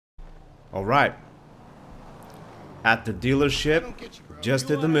Alright. At the dealership, just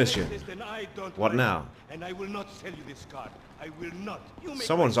did the mission. What now? And I will not sell you this car. I will not.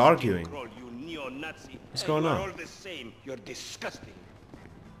 Someone's arguing. What's going on? All the same. You're disgusting.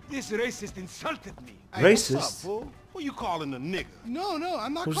 This racist insulted me. Racist? What's up, fool? Who you calling a nigga? No,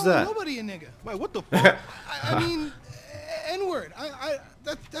 I'm not Who's calling that? nobody a nigga. Wait, what the fuck? I mean, N-word.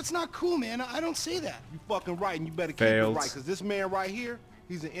 That's not cool, man. I don't say that. You fucking right, and you better keep Failed. it right, because this man right here,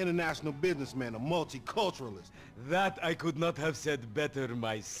 he's an international businessman, a multiculturalist. That I could not have said better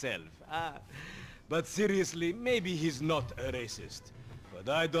myself. But seriously, maybe he's not a racist. But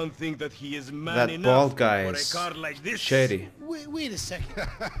I don't think that he is man That enough bald guy for is a car like this. shady. Wait a second.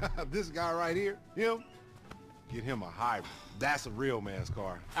 This guy right here, him, get him a hybrid. That's a real man's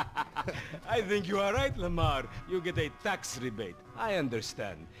car. I think you are right, Lamar. You get a tax rebate. I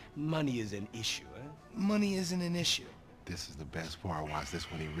understand. Money is an issue, eh? Money isn't an issue. This is the best part. Watch this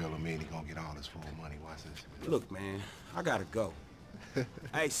when he reel him in. He gonna get all his full money. Watch this. Look, man, I gotta go.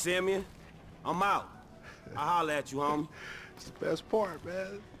 Hey, Simeon, I'm out. I'll holler at you, homie. It's the best part,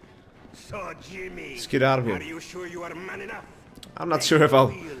 man. So, Jimmy, Let's get out of are here. you sure you are man enough? I'm not sure if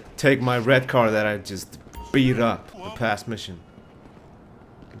I'll take my red car that I just beat up the past mission.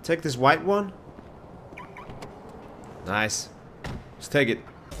 Can I take this white one? Nice. Let's take it.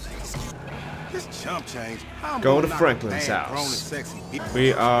 This chump change. Go to Franklin's house.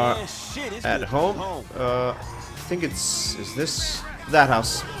 We are Man, shit, it's at good to home. be home. I think is this that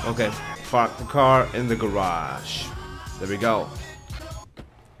house? Okay. Park the car in the garage. There we go.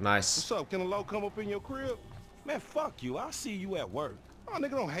 Nice. What's up? Can a low come up in your crib? Man, fuck you. I'll see you at work. Oh,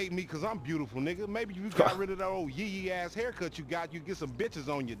 nigga, don't hate me because I'm beautiful, nigga. Maybe you got rid of that old yee-yee ass haircut you got, you get some bitches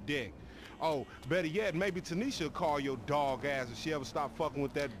on your dick. Oh, better yet, maybe Tanisha will call your dog ass if she ever stop fucking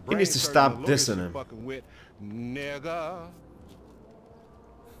with that He needs to stop dissing him. Fucking with, nigga.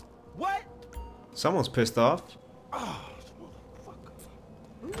 What? Someone's pissed off. Oh,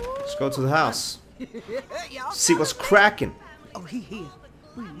 Let's go to the house. See what's cracking. Oh, he here.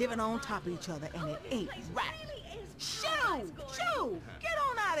 We living on top of each other, and it ain't right. Shoo! Shoo! Get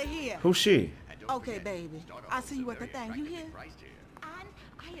on out of here. Who's she? Okay, baby. I see you at the thing. You hear?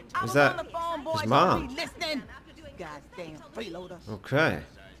 I Is was that on the phone, boy. his Don't mom? be listening. Goddamn freeloader. Okay.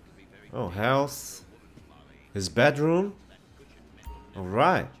 Oh, health. His bedroom.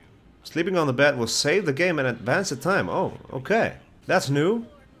 Alright. Sleeping on the bed will save the game and advance the time. Oh, okay. That's new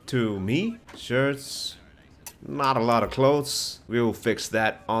to me. Shirts. Not a lot of clothes. We will fix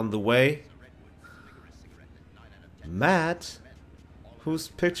that on the way. Matt? Whose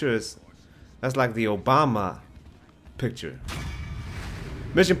picture is... That's like the Obama picture.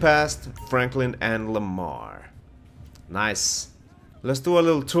 Mission passed, Franklin and Lamar. Nice. Let's do a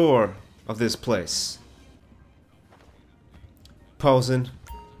little tour of this place. Posing.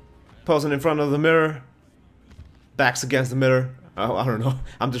 Posing in front of the mirror. Backs against the mirror. Oh, I don't know.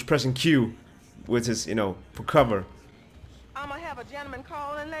 I'm just pressing Q, which is, you know, for cover. I'm gonna have a gentleman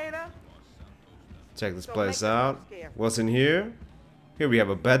calling later. Check this place out. What's in here? Here we have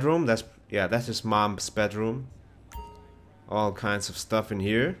a bedroom. That's his mom's bedroom. All kinds of stuff in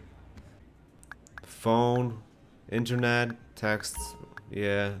here. Phone, internet, texts,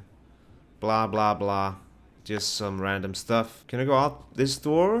 yeah. Blah blah blah. Just some random stuff. Can I go out this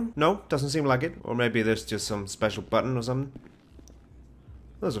door? No, doesn't seem like it. Or maybe there's just some special button or something.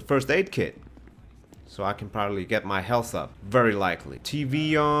 There's a first aid kit. So I can probably get my health up. Very likely.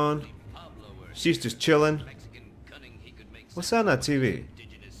 TV on. She's just chilling. What's that on that TV?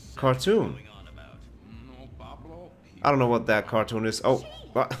 Cartoon. I don't know what that cartoon is. Oh,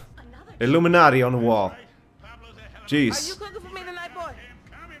 what? Illuminati on the wall. Jeez. Are you cooking for me tonight, boy?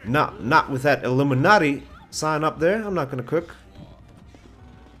 Not with that Illuminati sign up there. I'm not gonna cook.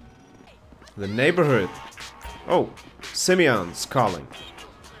 The neighborhood. Oh, Simeon's calling.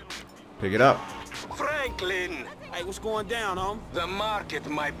 Pick it up. Franklin! Hey, what's going down, homie? The market,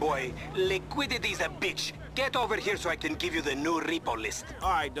 my boy. Liquidity's a bitch. Get over here so I can give you the new repo list.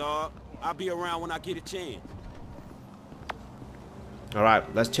 All right, dog. I'll be around when I get a chance.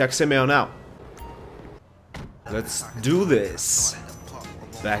 Alright, let's check Simeon out. Let's do this.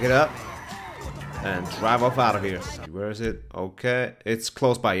 Back it up. And drive off out of here. Where is it? Okay. It's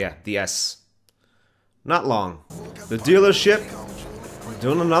close by, yeah. The S. Not long. The dealership.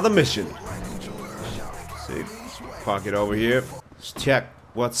 Doing another mission. See. Park it over here. Let's check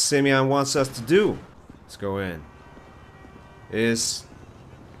what Simeon wants us to do. Let's go in. Is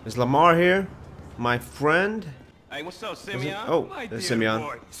Lamar here? My friend? Hey, what's up, it? Simeon? Oh, My there's dear Simeon.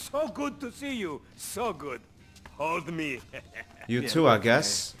 boy. So good to see you. So good. Hold me. You too, I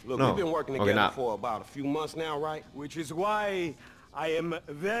guess. Look, No. we've been working Okay, together not. for about a few months now, right? Which is why I am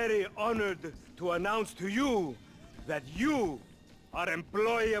very honored to announce to you that you are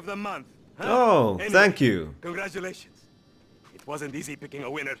Employee of the Month. Huh? Oh, Anyway, thank you. Congratulations. It wasn't easy picking a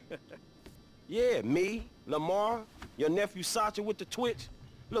winner. Yeah, me, Lamar, your nephew Sacha with the Twitch.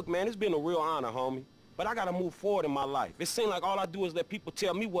 Look, man, it's been a real honor, homie. But I gotta move forward in my life. It seems like all I do is let people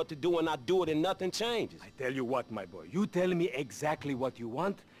tell me what to do and I do it and nothing changes. I tell you what, my boy. You tell me exactly what you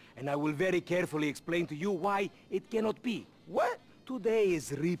want, and I will very carefully explain to you why it cannot be. What? Today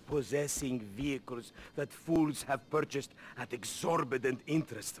is repossessing vehicles that fools have purchased at exorbitant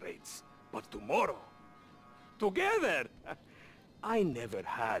interest rates. But tomorrow, together, I never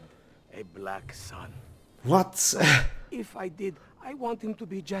had a black son. What? If I did, I want him to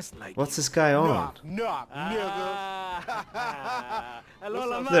be just like What's you. this guy on? Knock, nigga. Hello,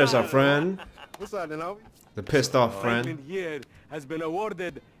 Lamar. There's our friend. What's up, then, homie? The pissed off Franklin friend. here has been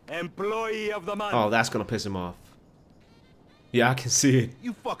awarded Employee of the Month. Oh, that's gonna piss him off. Yeah, I can see it.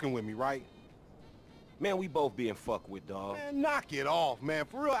 You fucking with me, right? Man, we both being fucked with, dog. Man, knock it off, man.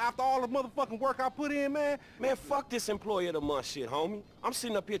 For real, after all the motherfucking work I put in, man. Man, fuck this Employee of the Month shit, homie. I'm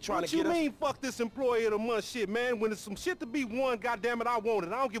sitting up here trying What to you get mean, fuck this Employee of the Month shit, man? When there's some shit to be won, goddammit, I want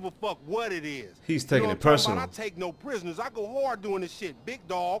it. I don't give a fuck what it is. He's taking You know it what I'm talking personal. about? I take no prisoners. I go hard doing this shit. Big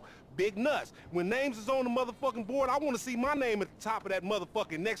dog, big nuts. When names is on the motherfucking board, I want to see my name at the top of that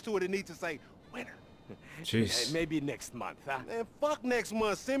motherfucking next to it. It needs to say, winner. Jeez. Maybe next month, huh? Man, fuck next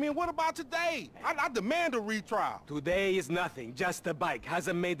month, Simeon. What about today? I demand a retrial. Today is nothing, just a bike.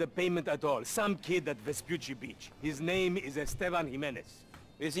 Hasn't made the payment at all. Some kid at Vespucci Beach. His name is Esteban Jimenez.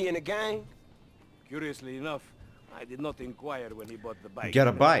 Is he in the gang? Curiously enough, I did not inquire when he bought the bike. Get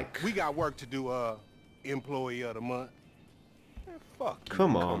a bike. We got work to do, Employee of the Month. Man, fuck you.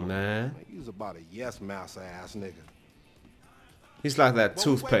 Come on, man. Man, he's about a yes-mouse ass nigga. He's like that What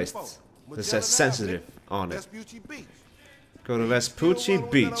we waiting toothpaste for? that Magellan says sensitive Ave, on it. Vespucci Beach. Go to Still Vespucci rolling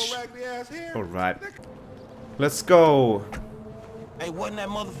with that Beach. old raggedy ass hair? Alright. Let's go. Hey, wasn't that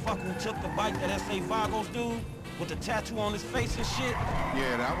motherfucker who took the bike that S.A. Vagos dude? With the tattoo on his face and shit?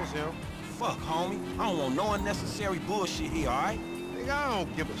 Yeah, that was him. Fuck, homie. I don't want no unnecessary bullshit here, alright? Nigga, I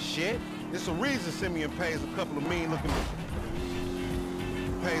don't give a shit. There's a reason Simeon pays a couple of mean-looking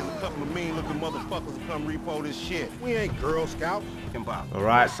motherfuckers to come repo this shit. We ain't Girl Scouts.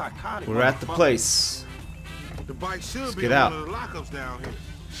 Alright. We're at the place. The bike should be get in out. one of the lockups down here.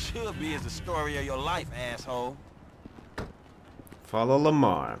 Should be is the story of your life, asshole. Follow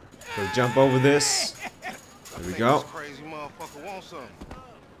Lamar. Go jump over this. There we go. This crazy motherfucker want something.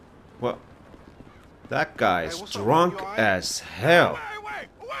 What? That guy's Hey, what's up, drunk you all right? as hell.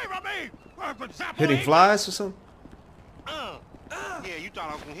 Hitting flies or something? Yeah, you thought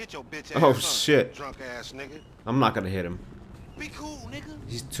I was gonna hit your bitch ass. Oh, huh? shit. Drunk ass nigga. I'm not gonna hit him. Be cool, nigga.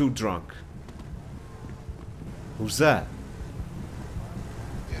 He's too drunk. Who's that?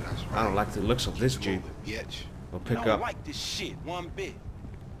 Yeah, that's right. I don't like the looks of this Jeep. Bitch. We'll I pick don't up. like this shit one bit.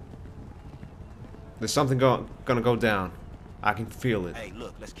 There's something gonna go down. I can feel it. Hey,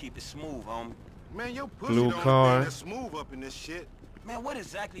 look, let's keep it smooth, homie. Man, your pussy Blue don't car. thing that's smooth up in this shit. Man, what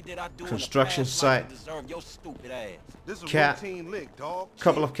exactly did I do Construction in the past life site. to deserve your stupid ass? This is a Cat. routine lick, dog.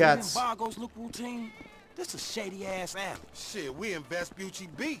 Couple of Shit, cats. Even Vagos look routine. This is shady ass alley. Shit, we in Vespucci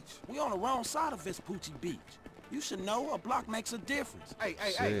Beach. We on the wrong side of Vespucci Beach. You should know a block makes a difference. Hey,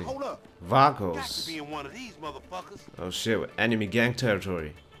 See. hold up. Got to Vagos. be in one of these motherfuckers. Oh shit, enemy gang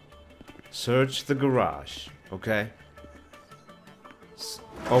territory. Search the garage. Okay.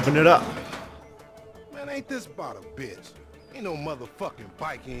 Open it up. Man, ain't this about a bitch? Ain't no motherfucking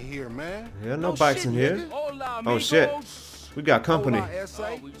bike in here, man. Yeah, no bikes shit, in here. nigga. Hola, Oh shit. amigos. We got company. Hold on,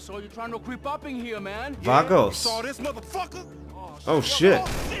 S.A. We saw you trying to creep up in here, man. Yeah, Vagos. Saw this motherfucker? Oh shit.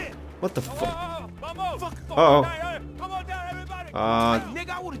 Oh, shit. What the fuck? Vamos. Uh-oh. Come on down, everybody. Nigga,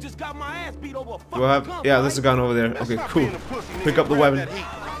 I would've just got my ass beat over a fucking Do I have? pump, Yeah, right? there's a gun over there. Okay, Stop cool. being a pussy, nigga. Pick up the Grab weapon. that heat.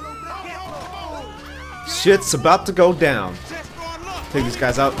 Shit's about to go down. Just going up, Take these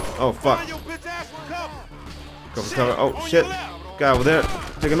guys out. Oh fuck. Find your bitch ass for cover. Cover, Shit, cover. Oh on shit. your left. Guy over there.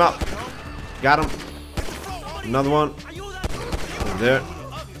 Take him out. Got him. Another one. Over there.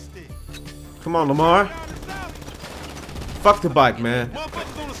 Come on, Lamar. Fuck the bike, man.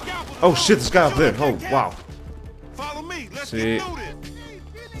 Motherfuckers on the scalpel. Oh shit, this guy up there. Oh wow. Follow me. Let's See. get through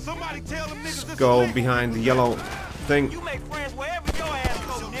this. Somebody tell them niggas this Go is lit. behind the yellow thing. You make friends wherever your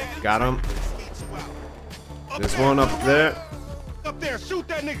ass go, nigga. Got him. Up There's there, one to up the there. right. Up there, shoot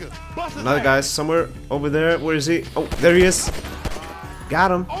that nigga. Bust his Another ass. guy's somewhere over there. Where is he? Oh, there he is. Got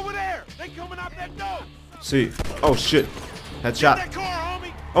him. Over there. They coming out that door. See. Oh shit. Headshot. That car,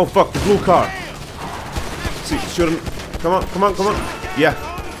 homie. Oh fuck, the blue car. Damn. See, shoot him. Come on, come on, come on. Yeah,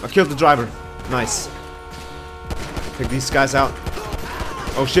 I killed the driver. Nice. Take these guys out.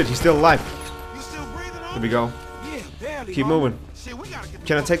 Oh shit, he's still alive. You still breathing, homie? Here we go. Yeah, barely, Keep homie. moving. Shit, we gotta get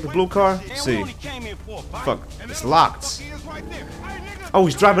Can I take the blue car? Man, See. we only came here for a bite. Fuck, And it's that locked. motherfucker is right there. Hey, nigga. Oh,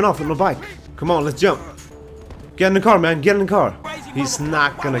 he's driving off with no bike. Come on, let's jump. Get in the car, man. Get in the car. He's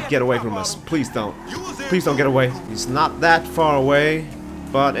not gonna get away from us. Please don't. Please don't get away. He's not that far away.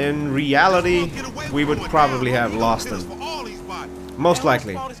 But in reality, we would probably have lost him. Most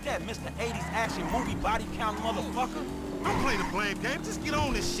likely. What is that, Mr. 80s action movie body count motherfucker? I'm playing the blame game. Just get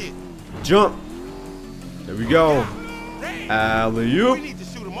on this shit. Jump. There we go. We Alley-oop. need to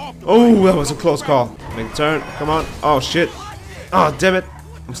shoot him off the Oh, that was a close call. Make a turn. Come on. Oh, shit. Oh, damn it.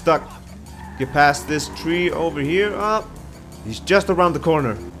 I'm stuck. Get past this tree over here. Oh, he's just around the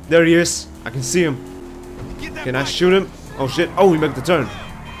corner. There he is. I can see him. Get that Can I bike. shoot him? Oh, shit. Oh, he made the turn.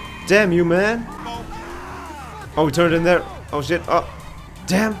 Damn you, man. Oh, he turned in there. Oh, shit. Oh,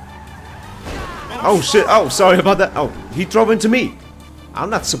 damn. Oh, shit. Oh, sorry about that. Oh, he drove into me. I'm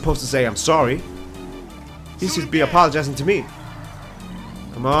not supposed to say I'm sorry. He should be apologizing to me.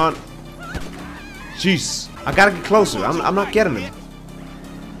 Come on. Jeez. I gotta get closer. I'm not getting him.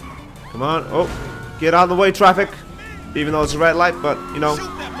 Come on. Oh, get out of the way, traffic. Even though it's a red light, but, you know, Shoot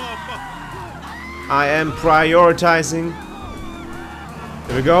that motherfucker. I am prioritizing.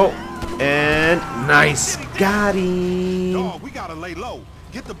 There we go. And nice. Got him. Dog, we gotta lay low.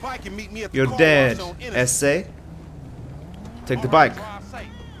 Get the bike and meet me at the You're car dead, wash on Innocent. essay. Take the bike. Drive safe.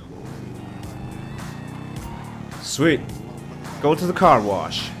 Sweet. Go to the car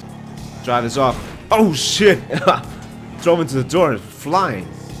wash. Drive this off. Oh shit! Drove into the door and flying.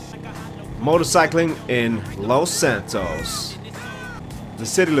 Motorcycling in Los Santos. The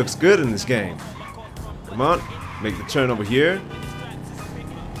city looks good in this game. Come on, make the turn over here.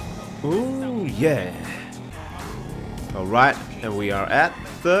 Ooh yeah. Alright, and we are at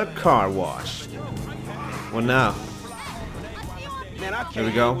the car wash. What now? Man, I There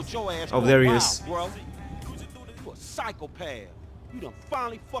we can't go. hang with your ass Oh, for there a he while, is. Bro. You a psychopath. You done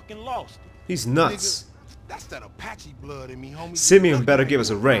finally fucking lost it. He's nuts. That's that Apache blood in me, homie. Simeon better give us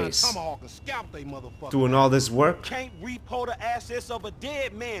a Trying to raise. tomahawk and scalp they motherfucker. Doing all this work. Can't repo the assets of a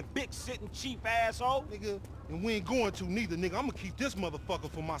dead man, big sitting cheap asshole. Nigga, and we ain't going to neither, nigga. I'm gonna keep this motherfucker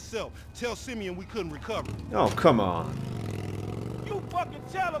for myself. Tell Simeon we couldn't recover. Oh, come on. You fucking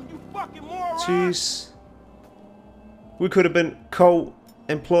tell him, you fucking moron. Jeez. We could have been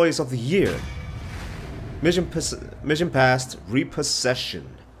co-employees of the year. Mission passed.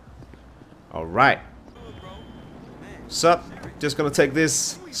 Repossession. Alright. Sup? Just gonna take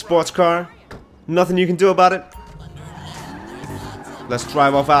this sports car. Nothing you can do about it. Let's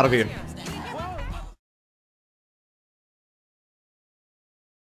drive off out of here.